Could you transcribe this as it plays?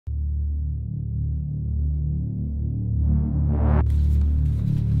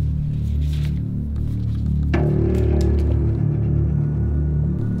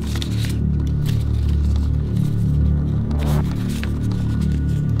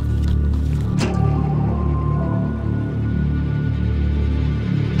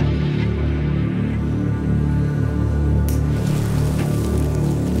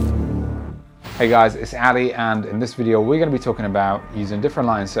Hey guys, it's Ali, and in this video we're going to be talking about using different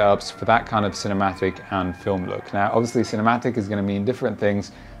lighting setups for that kind of cinematic and film look. Now obviously cinematic is going to mean different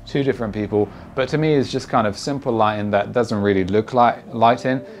things to different people, but to me it's just kind of simple lighting that doesn't really look like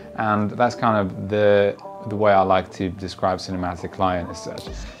lighting, and that's kind of the way I like to describe cinematic lighting as such.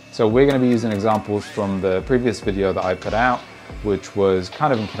 So we're going to be using examples from the previous video that I put out, which was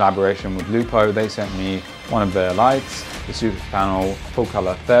kind of in collaboration with Lupo. They sent me one of their lights, the Superpanel full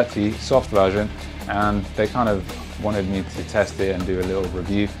color 30 soft version, and they kind of wanted me to test it and do a little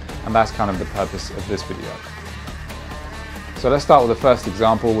review, and that's kind of the purpose of this video. So let's start with the first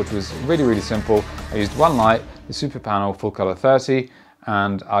example, which was really simple. I used one light, the Superpanel full color 30,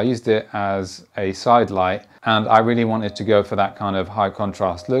 and I used it as a side light, and I really wanted to go for that kind of high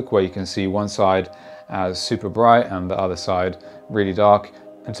contrast look where you can see one side as super bright and the other side really dark.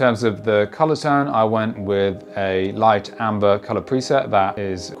 In terms of the color tone, I went with a light amber color preset that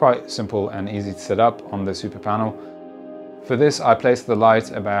is quite simple and easy to set up on the Superpanel. For this, I placed the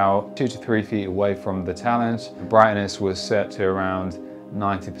light about 2 to 3 feet away from the talent. The brightness was set to around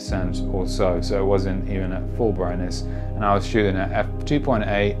 90% or so, so it wasn't even at full brightness. And I was shooting at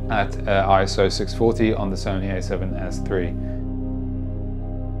f2.8 at ISO 640 on the Sony A7SIII.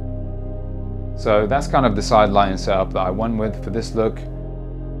 So that's kind of the side lighting setup that I went with for this look.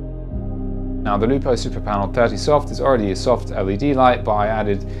 Now the Lupo Superpanel 30 Soft is already a soft LED light, but I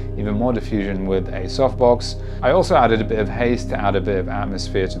added even more diffusion with a softbox. I also added a bit of haze to add a bit of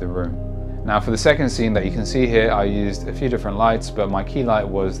atmosphere to the room. Now for the second scene that you can see here, I used a few different lights, but my key light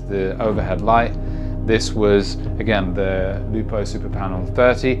was the overhead light. This was, again, the Lupo Superpanel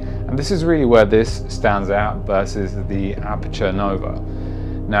 30, and this is really where this stands out versus the Aperture Nova.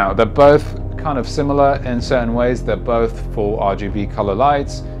 Now they're both kind of similar in certain ways. They're both full RGB color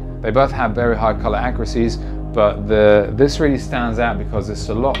lights. They both have very high color accuracies, but this really stands out because it's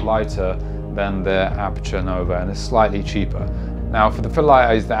a lot lighter than the Aperture Nova and it's slightly cheaper. Now for the fill light,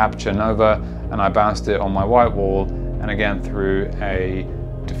 I used the Aperture Nova and I bounced it on my white wall, and again through a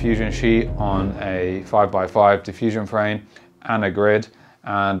diffusion sheet on a 5x5 diffusion frame and a grid.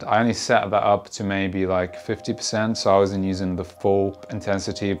 And I only set that up to maybe like 50%, so I wasn't using the full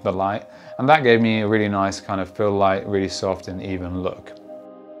intensity of the light. And that gave me a really nice kind of fill light, really soft and even look.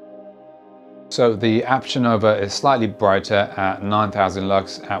 So the Aperture Nova is slightly brighter at 9000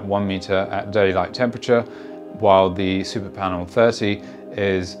 lux at 1 meter at daylight temperature, while the Superpanel 30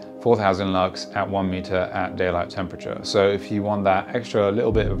 is 4000 lux at 1 meter at daylight temperature. So if you want that extra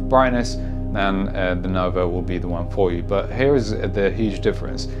little bit of brightness, then the Nova will be the one for you. But here is the huge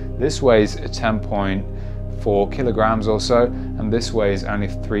difference. This weighs 10.4 kilograms or so, and this weighs only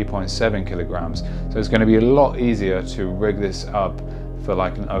 3.7 kilograms. So it's going to be a lot easier to rig this up for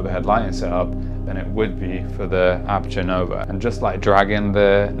like an overhead lighting setup than it would be for the Aperture Nova. And just like dragging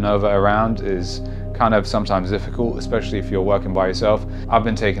the Nova around is kind of sometimes difficult, especially if you're working by yourself. I've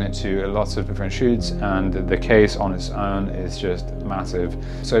been taking it to lots of different shoots and the case on its own is just massive.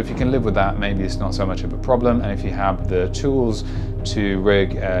 So if you can live with that, maybe it's not so much of a problem. And if you have the tools to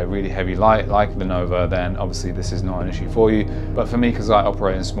rig a really heavy light like the Nova, then obviously this is not an issue for you. But for me, because I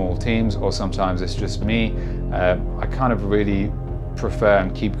operate in small teams or sometimes it's just me, I kind of really prefer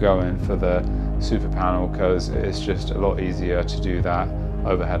and keep going for the Superpanel because it's just a lot easier to do that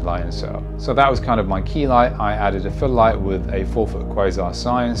overhead lighting setup. So that was kind of my key light. I added a fill light with a 4-foot Quasar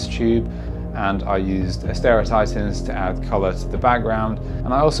Science tube, and I used Astera Titans to add color to the background,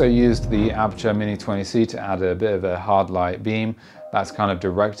 and I also used the Aperture Mini 20C to add a bit of a hard light beam that's kind of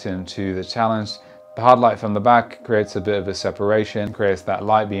directing to the talent. The hard light from the back creates a bit of a separation, creates that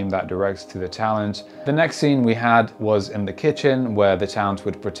light beam that directs to the talent. The next scene we had was in the kitchen where the talent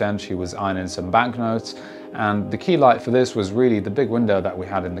would pretend she was ironing some banknotes, and the key light for this was really the big window that we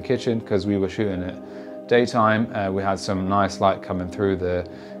had in the kitchen because we were shooting it daytime. We had some nice light coming through the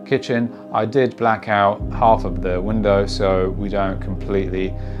kitchen. I did black out half of the window so we don't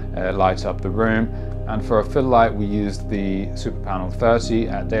completely light up the room. And for a fill light, we used the Superpanel 30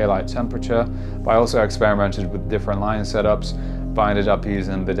 at daylight temperature, but I also experimented with different lighting setups, but I ended up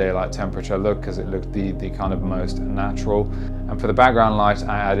using the daylight temperature look because it looked the kind of most natural. And for the background light,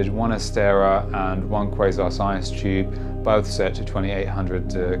 I added one Astera and one Quasar Science tube, both set to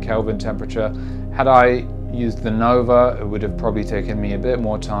 2800 Kelvin temperature. Had I used the Nova, it would have probably taken me a bit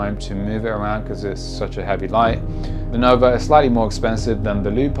more time to move it around because it's such a heavy light. The Nova is slightly more expensive than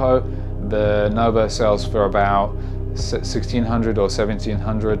the Lupo. The Nova sells for about 1600 or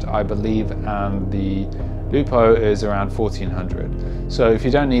 1700, I believe, and the Lupo is around 1400. So if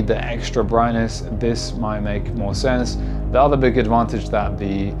you don't need the extra brightness, this might make more sense. The other big advantage that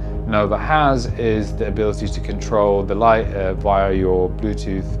the Nova has is the ability to control the light via your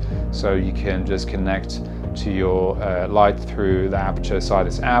Bluetooth, so you can just connect to your light through the Aperture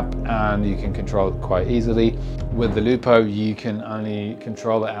Situs app and you can control it quite easily. With the Lupo, you can only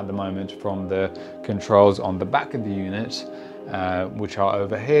control it at the moment from the controls on the back of the unit, which are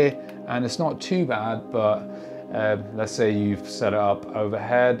over here, and it's not too bad, but let's say you've set it up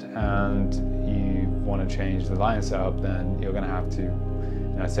overhead and you want to change the lighting setup, then you're going to have to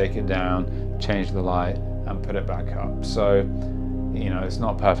take it down, change the light and put it back up. So it's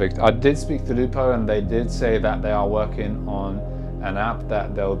not perfect. I did speak to Lupo and they did say that they are working on an app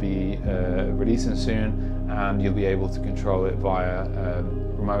that they'll be releasing soon, and you'll be able to control it via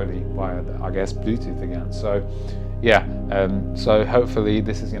remotely via I guess Bluetooth again. So yeah, so hopefully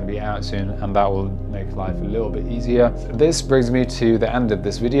this is going to be out soon and that will make life a little bit easier. This brings me to the end of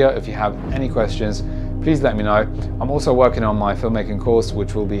this video. If you have any questions, please let me know. I'm also working on my filmmaking course,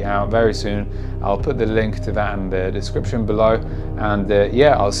 which will be out very soon. I'll put the link to that in the description below, and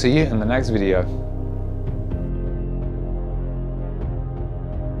yeah, I'll see you in the next video.